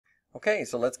Okay,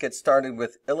 so let's get started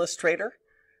with Illustrator.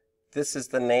 This is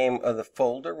the name of the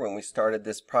folder when we started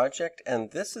this project,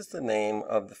 and this is the name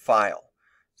of the file.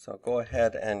 So go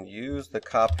ahead and use the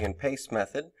copy and paste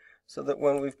method so that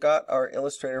when we've got our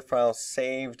Illustrator file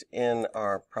saved in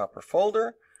our proper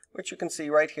folder, which you can see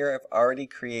right here, I've already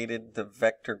created the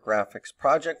Vector Graphics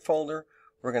project folder.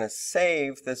 We're going to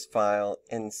save this file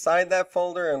inside that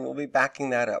folder and we'll be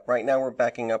backing that up. Right now we're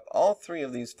backing up all three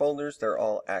of these folders. They're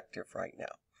all active right now.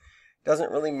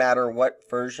 Doesn't really matter what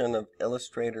version of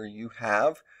Illustrator you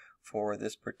have for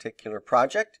this particular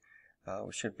project.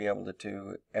 We should be able to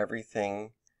do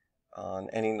everything on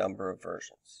any number of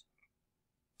versions.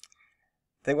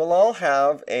 They will all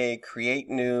have a create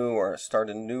new or start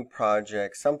a new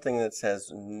project, something that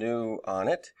says new on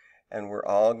it, and we're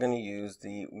all going to use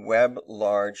the Web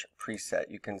Large preset.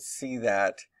 You can see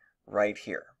that right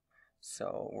here.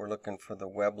 So we're looking for the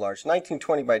Web Large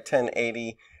 1920 by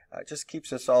 1080. Just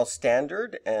keeps us all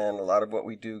standard, and a lot of what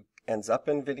we do ends up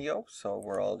in video, so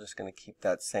we're all just going to keep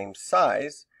that same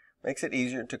size. Makes it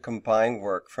easier to combine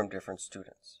work from different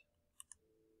students.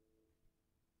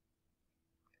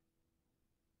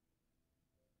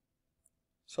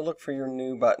 So look for your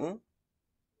new button.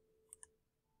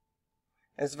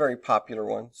 It's a very popular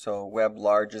one, so Web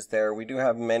Large is there. We do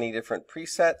have many different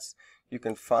presets. You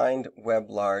can find Web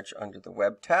Large under the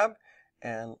Web tab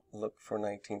and look for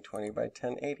 1920 by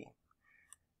 1080.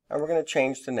 And we're going to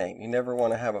change the name. You never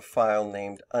want to have a file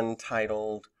named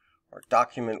Untitled or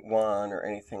Document 1 or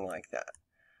anything like that.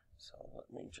 So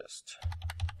let me just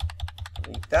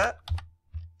delete that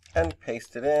and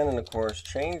paste it in, and of course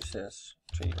change this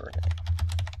to your name.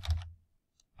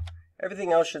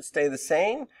 Everything else should stay the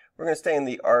same. We're going to stay in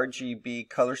the RGB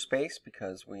color space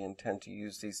because we intend to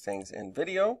use these things in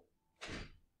video.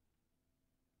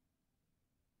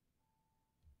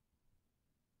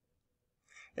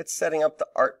 It's setting up the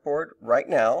artboard right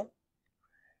now,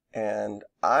 and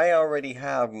I already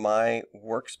have my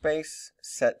workspace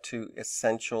set to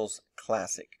Essentials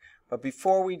Classic. But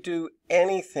before we do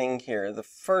anything here, the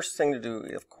first thing to do,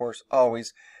 of course,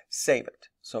 always save it.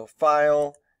 So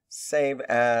File, Save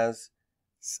As,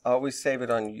 always save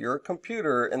it on your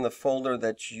computer in the folder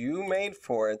that you made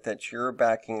for it that you're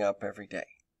backing up every day.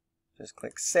 Just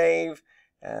click Save,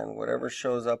 and whatever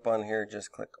shows up on here,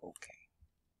 just click OK.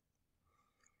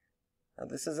 Now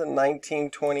this is a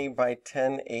 1920 by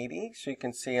 1080, so you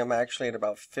can see I'm actually at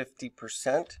about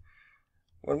 50%.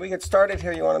 When we get started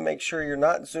here, you want to make sure you're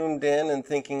not zoomed in and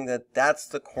thinking that that's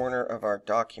the corner of our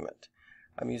document.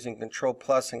 I'm using Control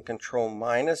plus and Control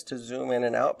minus to zoom in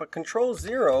and out, but Control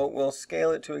 0 will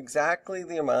scale it to exactly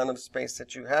the amount of space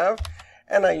that you have,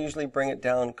 and I usually bring it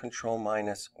down Control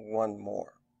minus one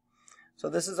more. So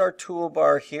this is our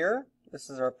toolbar here. This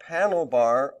is our panel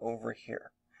bar over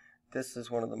here. This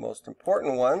is one of the most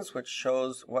important ones, which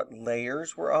shows what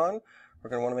layers we're on. We're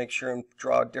going to want to make sure and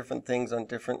draw different things on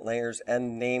different layers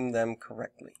and name them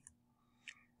correctly.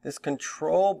 This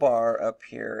control bar up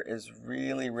here is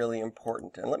really, really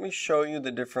important. And let me show you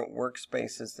the different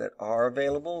workspaces that are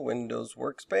available. Windows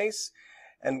Workspace,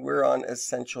 and we're on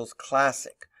Essentials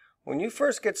Classic. When you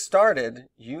first get started,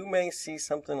 you may see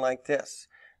something like this.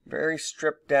 Very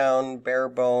stripped down, bare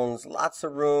bones, lots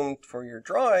of room for your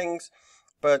drawings,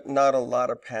 but not a lot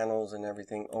of panels and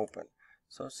everything open.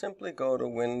 So simply go to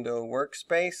Window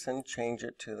Workspace and change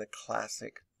it to the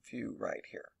classic view right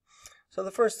here. So the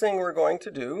first thing we're going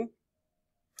to do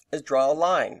is draw a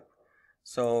line.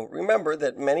 So remember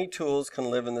that many tools can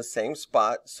live in the same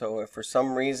spot. So if for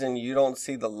some reason you don't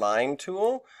see the line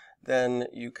tool, then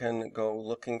you can go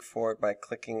looking for it by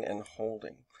clicking and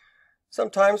holding.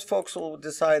 Sometimes folks will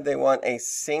decide they want a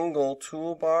single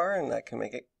toolbar, and that can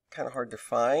make it kind of hard to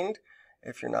find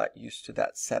if you're not used to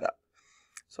that setup.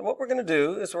 So what we're going to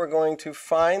do is we're going to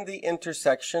find the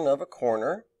intersection of a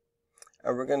corner,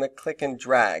 and we're going to click and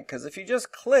drag, because if you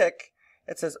just click,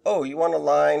 it says, oh, you want a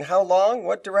line, how long,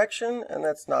 what direction? And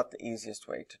that's not the easiest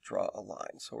way to draw a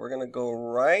line. So we're going to go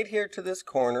right here to this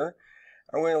corner,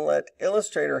 and we're going to let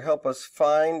Illustrator help us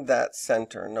find that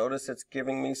center. Notice it's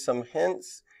giving me some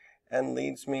hints and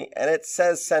leads me, and it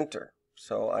says center,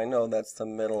 so I know that's the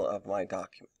middle of my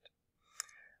document.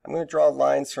 I'm going to draw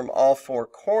lines from all four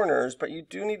corners, but you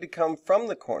do need to come from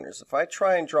the corners. If I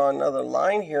try and draw another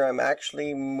line here, I'm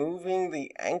actually moving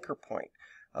the anchor point.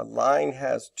 A line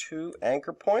has two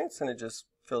anchor points, and it just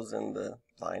fills in the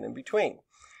line in between.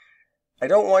 I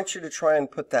don't want you to try and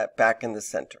put that back in the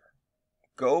center.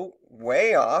 Go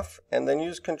way off, and then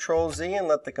use Control Z and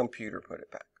let the computer put it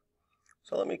back.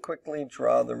 So let me quickly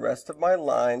draw the rest of my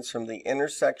lines from the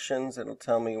intersections. It'll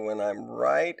tell me when I'm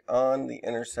right on the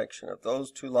intersection of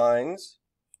those two lines.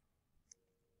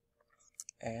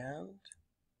 And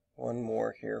one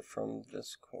more here from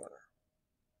this corner.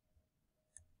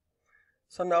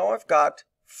 So now I've got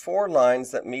 4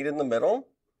 lines that meet in the middle,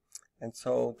 and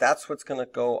so that's what's going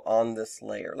to go on this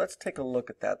layer. Let's take a look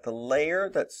at that. The layer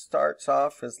that starts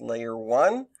off is layer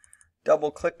 1.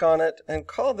 Double click on it and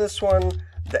call this one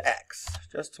the X,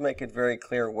 just to make it very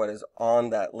clear what is on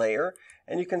that layer.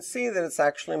 And you can see that it's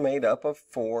actually made up of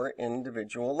 4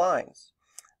 individual lines.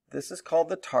 This is called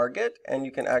the target, and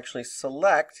you can actually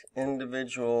select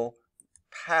individual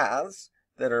paths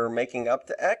that are making up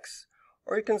the X,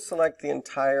 or you can select the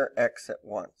entire X at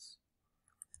once.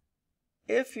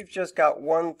 If you've just got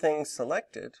one thing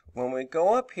selected, when we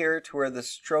go up here to where the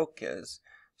stroke is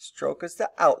the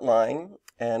outline,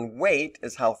 and weight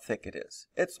is how thick it is.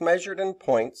 It's measured in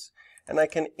points, and I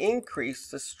can increase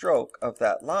the stroke of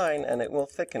that line and it will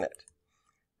thicken it.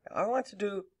 Now, I want to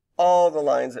do all the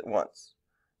lines at once.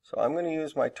 So I'm going to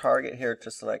use my target here to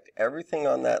select everything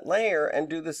on that layer and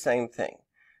do the same thing.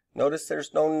 Notice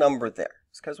there's no number there.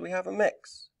 It's because we have a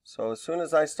mix. So as soon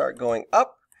as I start going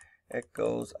up, it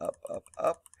goes up, up,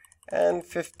 up, and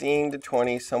 15 to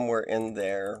 20 somewhere in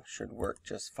there should work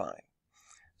just fine.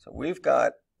 So we've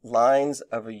got lines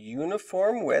of a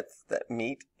uniform width that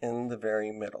meet in the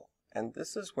very middle. And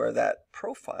this is where that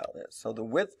profile is. So the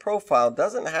width profile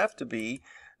doesn't have to be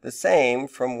the same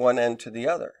from one end to the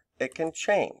other. It can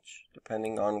change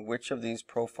depending on which of these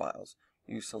profiles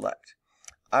you select.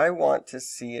 I want to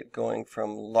see it going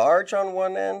from large on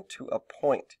one end to a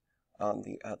point on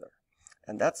the other.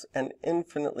 And that's an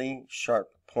infinitely sharp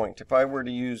point. If I were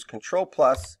to use Control+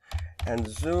 and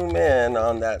zoom in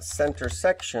on that center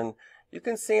section, you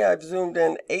can see I've zoomed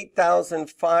in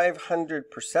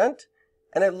 8,500%,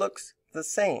 and it looks the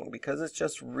same because it's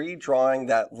just redrawing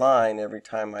that line every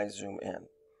time I zoom in.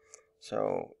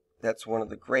 So that's one of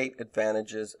the great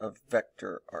advantages of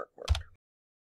vector artwork.